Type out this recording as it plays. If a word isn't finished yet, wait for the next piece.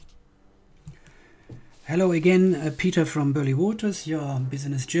Hello again, Peter from Burley Waters, your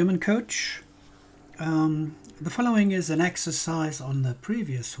business German coach. The following is an exercise on the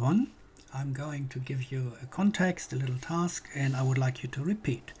previous one. I'm going to give you a context, a little task, and I would like you to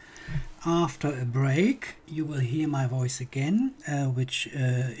repeat. After a break, you will hear my voice again, which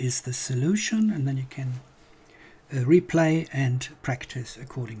is the solution, and then you can replay and practice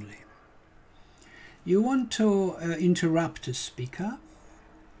accordingly. You want to interrupt a speaker,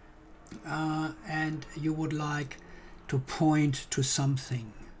 and you would like to point to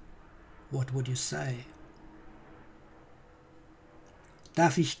something. What would you say?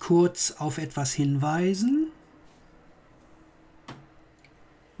 Darf ich kurz auf etwas hinweisen?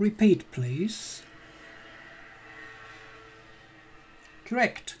 Repeat, please.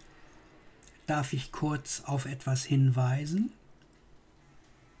 Correct. Darf ich kurz auf etwas hinweisen?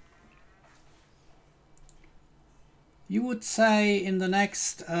 You would say in the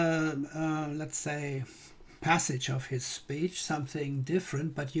next, let's say, passage of his speech something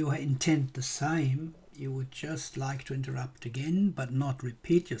different, but you intend the same. You would just like to interrupt again, but not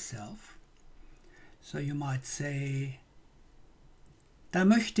repeat yourself. So you might say, da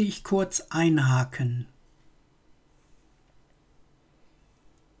möchte ich kurz einhaken.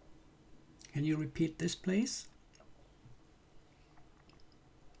 Can you repeat this, please?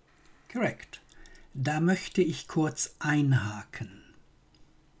 Correct. Da möchte ich kurz einhaken.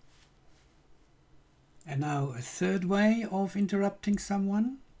 And now a third way of interrupting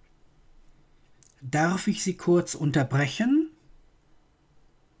someone. Darf ich Sie kurz unterbrechen?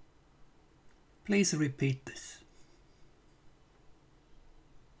 Please repeat this.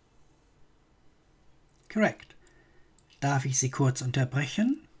 Correct. Darf ich Sie kurz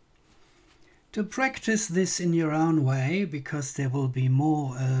unterbrechen? To practice this in your own way, because there will be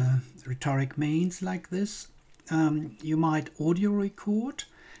more rhetoric means like this, you might audio record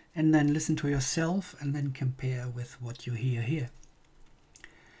and then listen to yourself and then compare with what you hear here.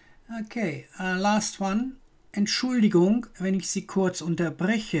 Okay, last one. Entschuldigung, wenn ich Sie kurz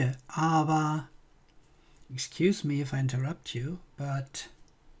unterbreche, aber... Excuse me if I interrupt you, but...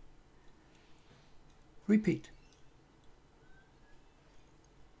 Repeat.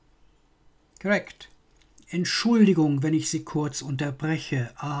 Correct. Entschuldigung, wenn ich Sie kurz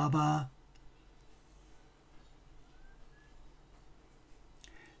unterbreche, aber...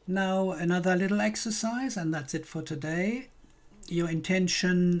 Now another little exercise, and that's it for today. Your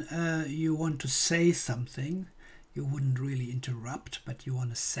intention, you want to say something. You wouldn't really interrupt, but you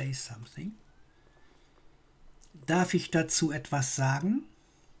want to say something. Darf ich dazu etwas sagen?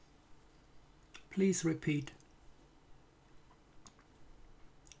 Please repeat.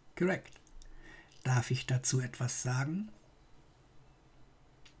 Correct. Darf ich dazu etwas sagen?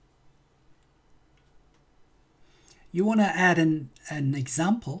 You want to add an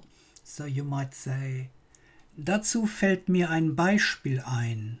example, so you might say, dazu fällt mir ein Beispiel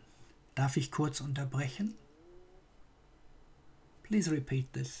ein. Darf ich kurz unterbrechen? Please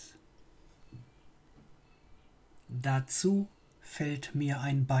repeat this. Dazu fällt mir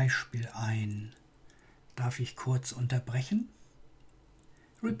ein Beispiel ein. Darf ich kurz unterbrechen?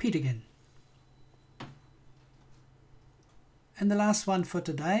 Repeat again. And the last one for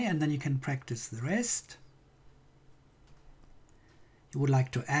today, and then you can practice the rest. You would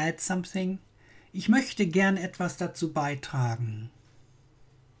like to add something. Ich möchte gern etwas dazu beitragen.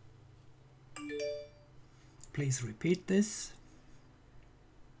 Please repeat this.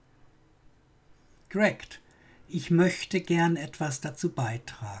 Correct. Ich möchte gern etwas dazu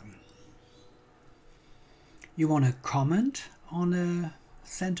beitragen. You want to comment on a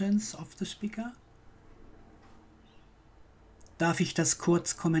sentence of the speaker? Darf ich das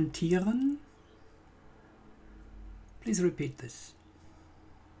kurz kommentieren? Please repeat this.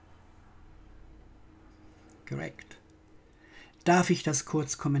 Correct. Darf ich das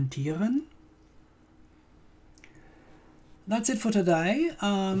kurz kommentieren? That's it for today.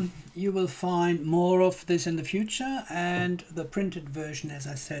 You will find more of this in the future, and the printed version, as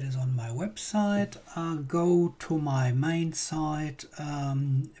I said, is on my website. Go to my main site,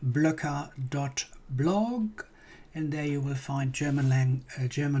 blöcker.blog, and there you will find German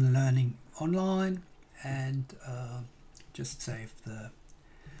learning online, and just save the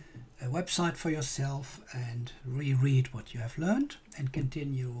website for yourself and reread what you have learned and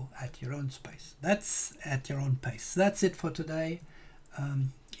continue at your own pace. That's it for today.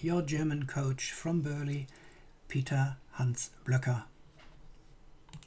 Your German coach from Burley, Peter Hans Blöcker.